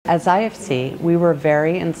As IFC, we were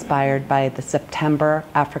very inspired by the September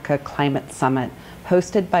Africa Climate Summit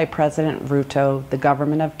hosted by President Ruto, the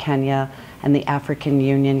government of Kenya, and the African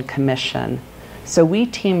Union Commission. So we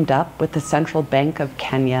teamed up with the Central Bank of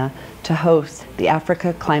Kenya to host the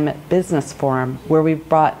Africa Climate Business Forum, where we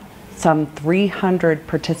brought some 300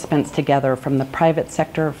 participants together from the private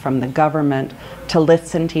sector, from the government, to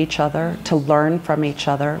listen to each other, to learn from each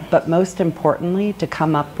other, but most importantly, to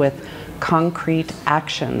come up with concrete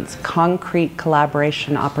actions, concrete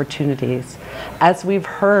collaboration opportunities. As we've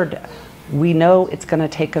heard, we know it's going to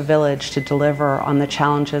take a village to deliver on the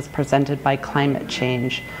challenges presented by climate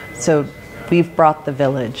change. So we've brought the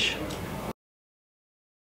village.